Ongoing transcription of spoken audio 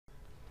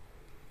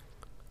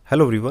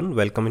Hello everyone,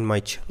 welcome in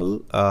my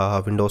channel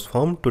Windows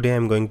Form. Today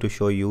I'm going to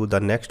show you the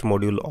next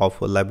module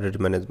of a library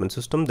management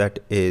system, that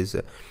is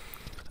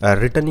a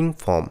returning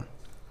form,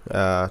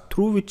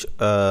 through which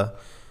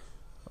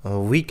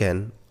we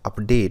can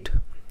update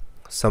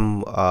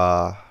some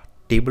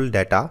table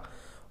data,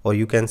 or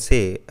you can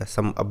say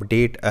some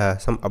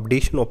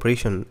updation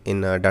operation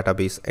in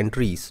database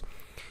entries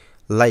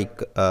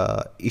like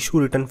issue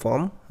return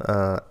form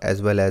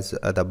as well as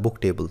the book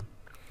table.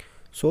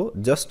 So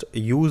just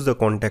use the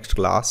context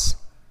class.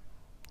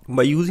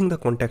 By using the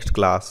context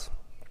class,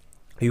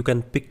 you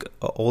can pick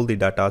all the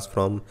data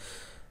from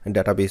a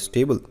database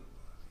table.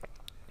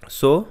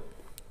 So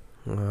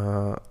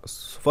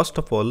first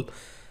of all,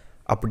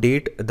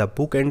 update the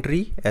book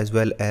entry as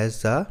well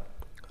as the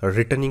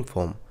returning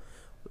form,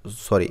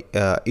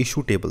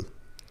 issue table.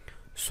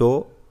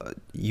 So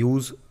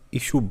use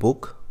issue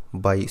book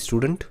by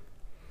student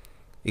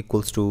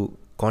equals to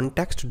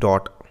context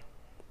dot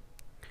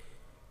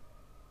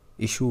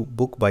issue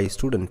book by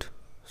student.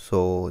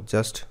 So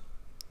just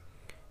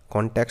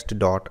context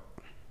dot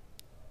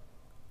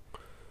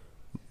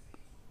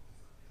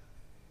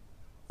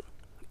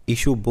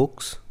issue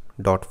books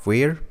dot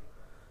where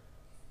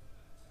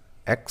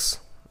x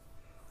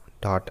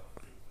dot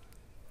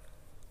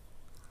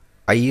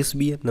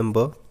ISBN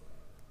number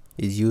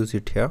is used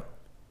it here,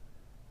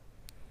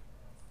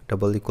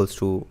 double equals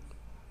to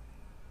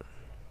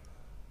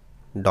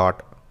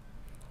dot,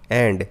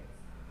 and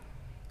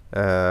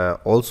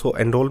also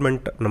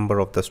enrollment number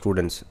of the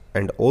students,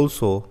 and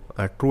also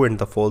a true and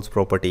the false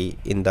property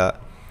in the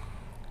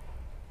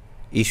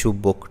issue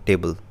book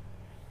table.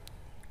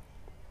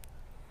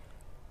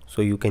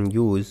 So you can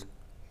use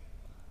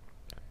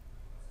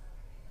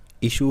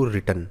issue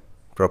return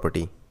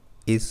property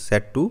is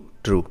set to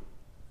true.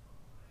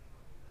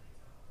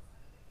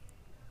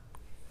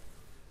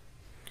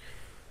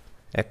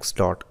 X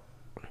dot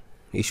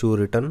issue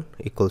return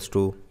equals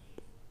to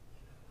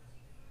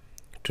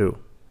true,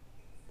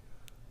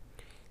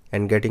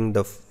 and getting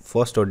the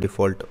first or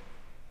default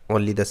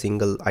only the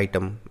single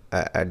item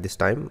at this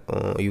time,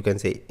 you can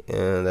say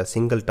the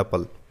single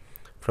tuple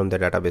from the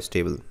database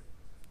table.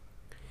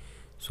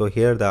 So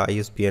here the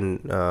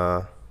ISBN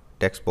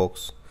text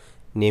box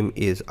name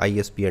is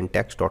ISBN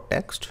text.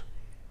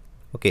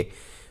 Okay,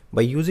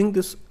 by using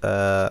this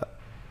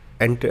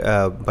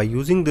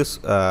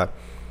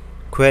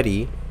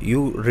query,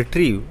 you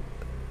retrieve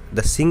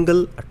the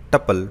single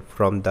tuple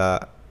from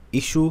the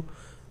issue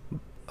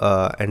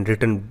and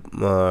return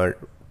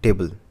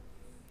table,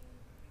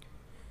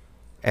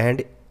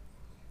 and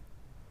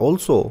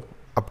also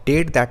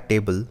update that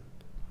table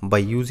by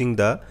using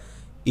the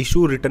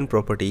issue return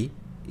property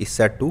is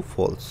set to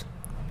false.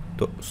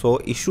 So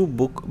issue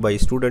book by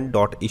student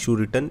dot issue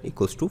return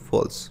equals to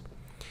false.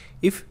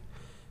 If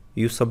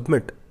you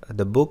submit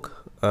the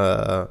book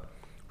to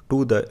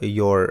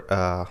your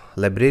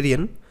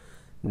librarian,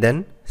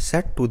 then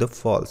set to the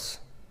false.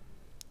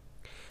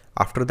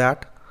 After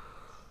that,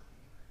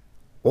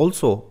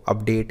 also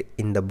update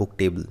in the book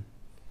table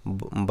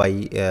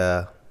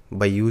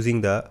by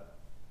using the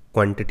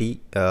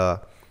quantity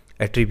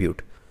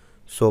attribute.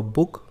 So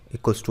book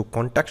equals to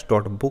context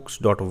dot books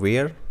dot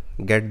where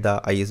get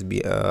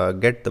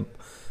the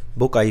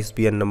book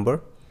ISBN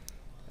number,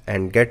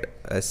 and get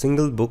a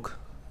single book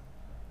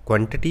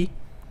quantity.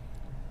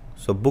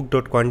 So book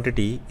dot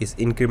quantity is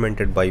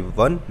incremented by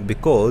 1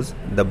 because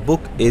the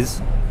book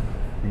is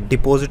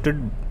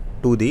deposited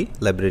to the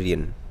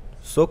librarian.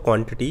 So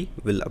quantity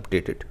will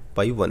update it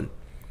by 1,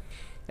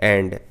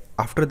 and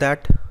after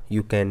that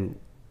you can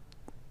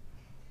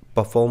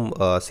perform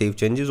save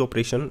changes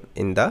operation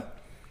in the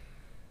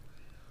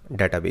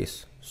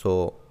database.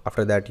 So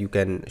after that you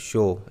can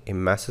show a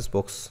message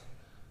box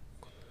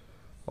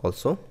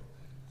also.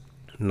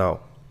 Now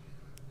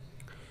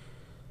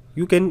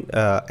you can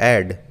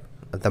add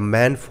the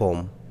man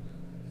form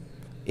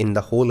in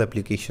the whole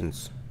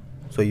applications.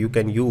 So you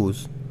can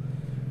use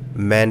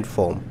man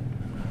form,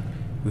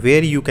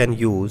 where you can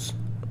use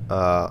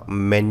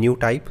menu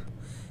type,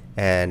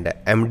 and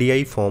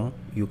MDI form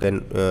you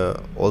can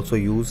also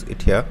use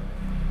it here.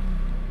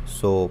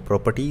 So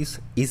properties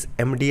is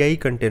MDI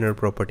container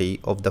property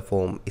of the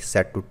form is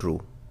set to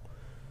true.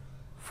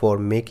 For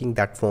making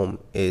that form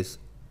is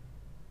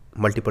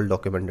multiple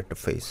document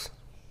interface.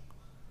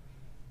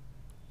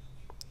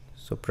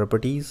 So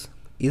properties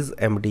is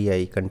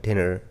MDI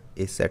container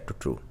is set to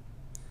true.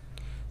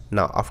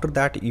 Now after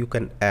that you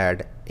can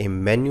add a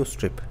menu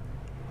strip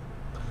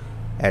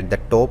at the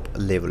top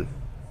level.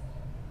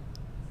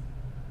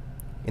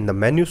 In the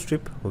menu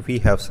strip we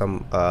have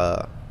some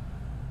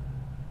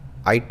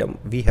item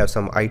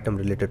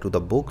related to the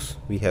books,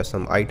 we have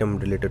some item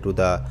related to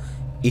the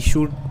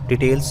issue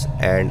details,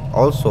 and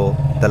also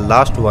the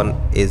last one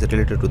is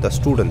related to the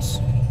students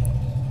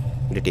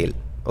detail.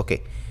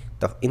 Okay,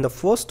 in the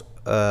first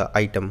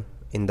item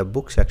in the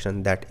book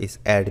section, that is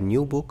add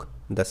new book.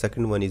 The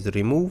second one is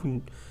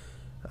remove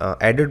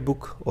added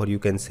book, or you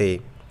can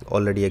say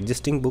already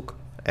existing book,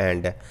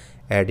 and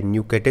add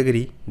new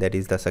category, that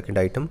is the second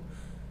item,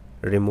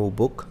 remove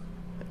book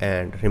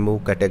and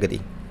remove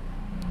category.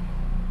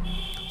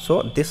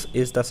 So this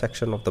is the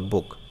section of the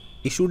book.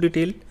 Issue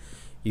detail,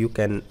 you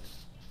can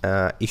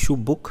issue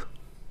book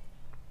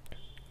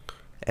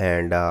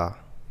and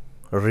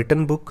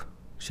written book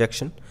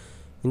section.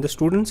 In the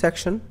student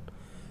section,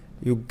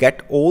 you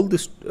get all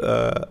this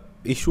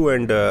issue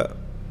and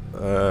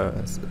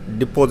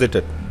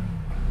deposited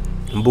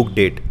book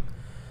date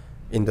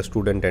in the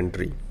student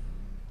entry.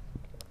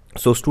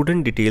 So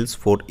student details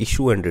for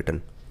issue and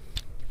return.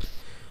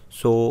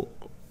 So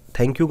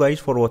thank you guys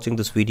for watching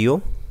this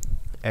video,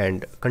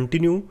 and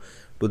continue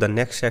to the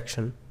next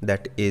section,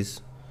 that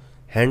is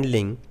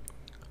handling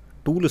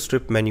tool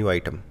strip menu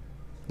item.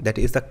 That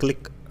is the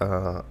click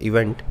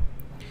event.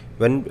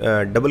 When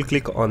double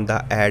click on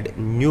the add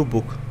new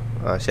book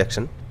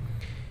section,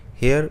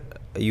 here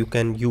you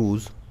can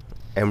use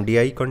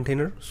MDI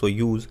container. So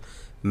use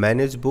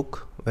manage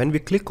book. When we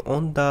click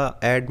on the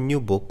add new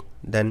book,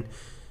 then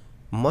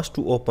must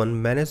to open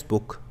manage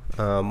book,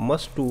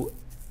 must to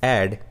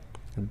add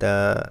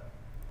the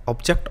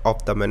object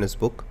of the manage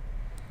book,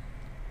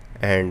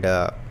 and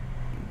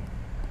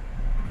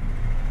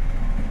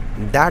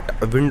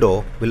that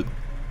window will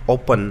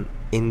open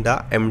in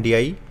the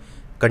MDI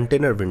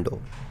container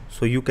window.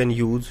 So you can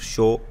use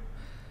show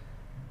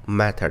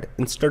method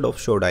instead of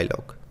show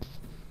dialog.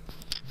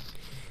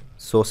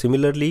 So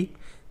similarly,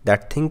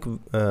 that thing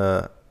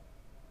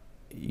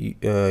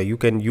you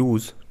can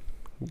use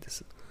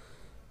this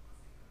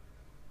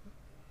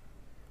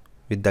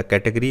with the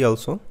category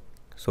also.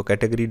 So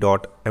category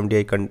dot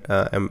MDI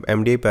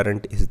MDI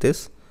parent is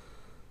this,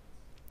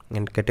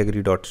 and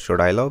category dot show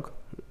dialog.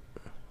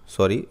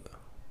 Sorry,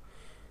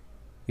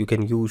 you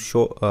can use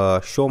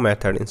show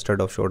method instead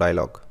of show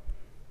dialog.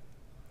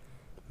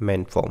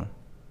 Main form.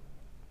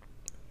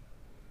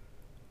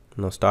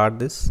 Now start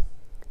this.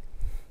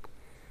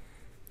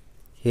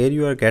 Here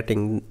you are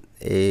getting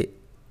a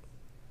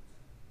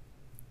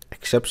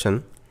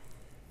exception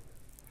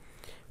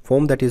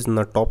form, that is in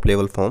the top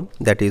level form,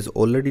 that is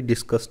already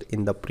discussed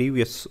in the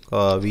previous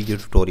video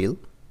tutorial.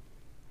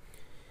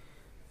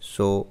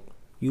 So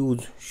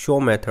use show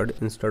method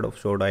instead of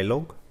show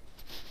dialog.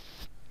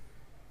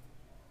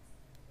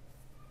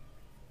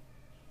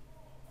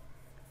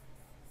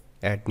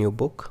 Add new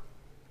book.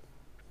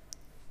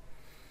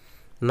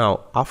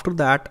 Now after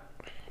that,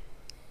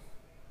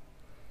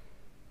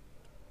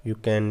 you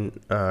can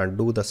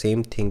do the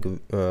same thing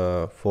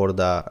for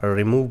the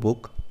remove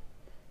book.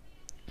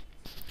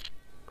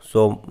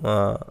 So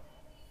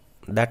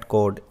that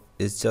code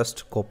is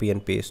just copy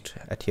and paste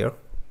at here,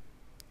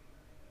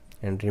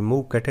 and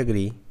remove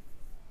category.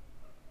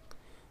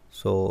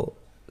 So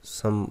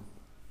some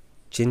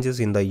changes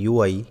in the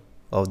UI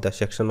of the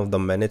section of the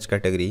manage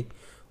category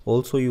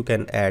also you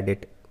can add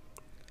it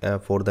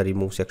for the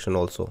remove section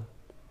also.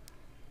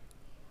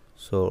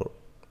 So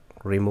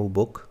remove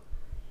book.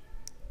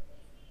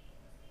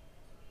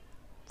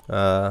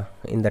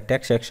 In the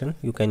text section,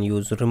 you can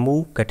use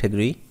remove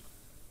category,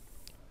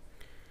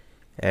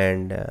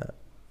 and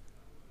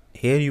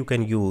here you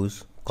can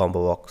use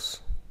combo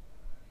box.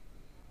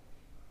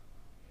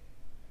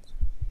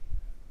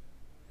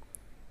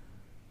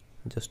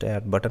 Just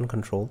add button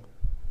control,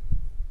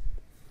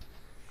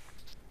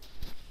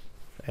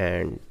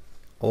 and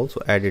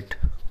also add it,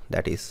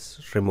 that is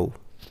remove.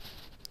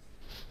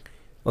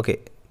 Okay,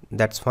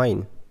 that's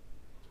fine.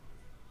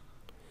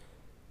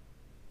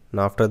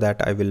 Now after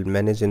that, I will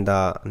manage in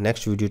the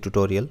next video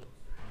tutorial.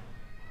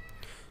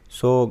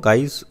 So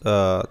guys,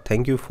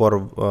 thank you for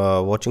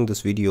watching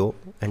this video,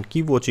 and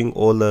keep watching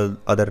all the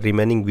other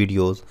remaining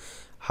videos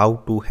how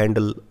to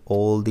handle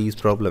all these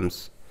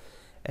problems.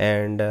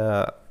 And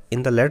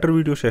in the later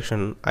video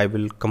section, I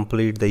will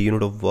complete the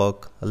unit of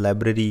work,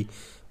 library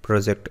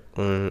project,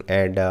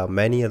 and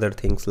many other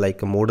things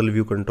like a model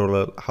view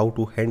controller, how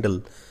to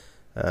handle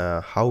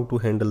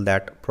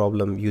that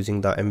problem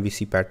using the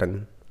MVC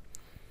pattern.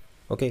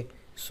 Okay,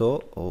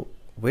 so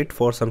wait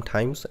for some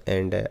times,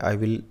 and I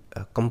will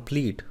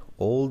complete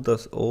all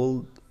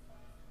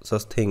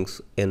such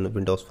things in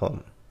Windows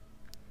Form.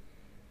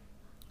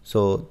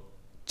 So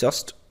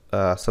just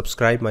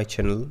subscribe my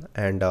channel,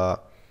 and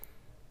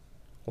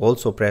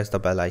also press the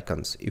bell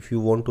icons if you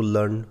want to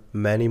learn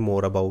many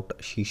more about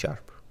C#.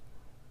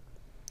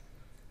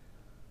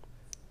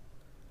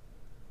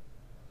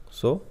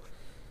 So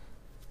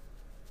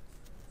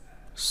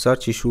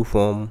search issue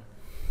form,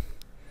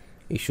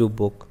 issue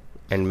book,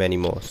 and many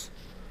more.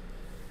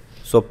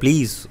 So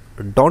please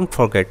don't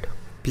forget,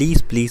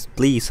 please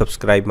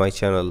subscribe my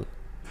channel.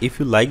 If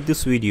you like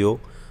this video,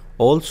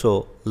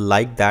 also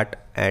like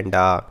that, and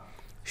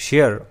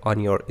share on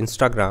your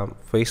Instagram,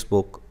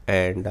 Facebook,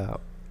 and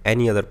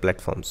any other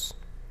platforms.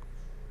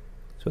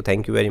 So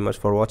thank you very much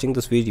for watching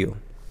this video.